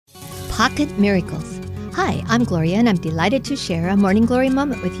Pocket Miracles. Hi, I'm Gloria, and I'm delighted to share a Morning Glory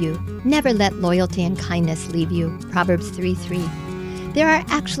moment with you. Never let loyalty and kindness leave you. Proverbs 3:3. There are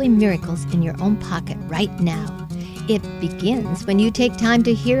actually miracles in your own pocket right now. It begins when you take time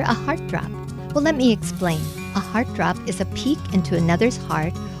to hear a heart drop. Well, let me explain. A heart drop is a peek into another's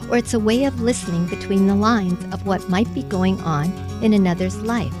heart, or it's a way of listening between the lines of what might be going on in another's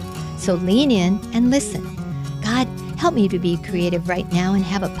life. So lean in and listen. God, help me to be creative right now and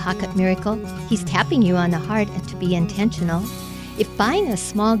have a pocket miracle. He's tapping you on the heart and to be intentional. If buying a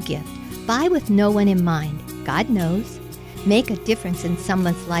small gift, buy with no one in mind. God knows. Make a difference in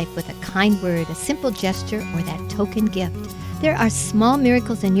someone's life with a kind word, a simple gesture, or that token gift. There are small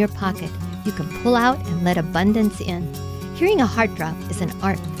miracles in your pocket you can pull out and let abundance in. Hearing a heart drop is an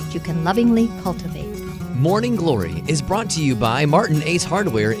art that you can lovingly cultivate. Morning Glory is brought to you by Martin Ace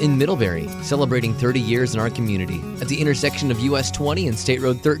Hardware in Middlebury, celebrating 30 years in our community at the intersection of US 20 and State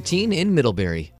Road 13 in Middlebury.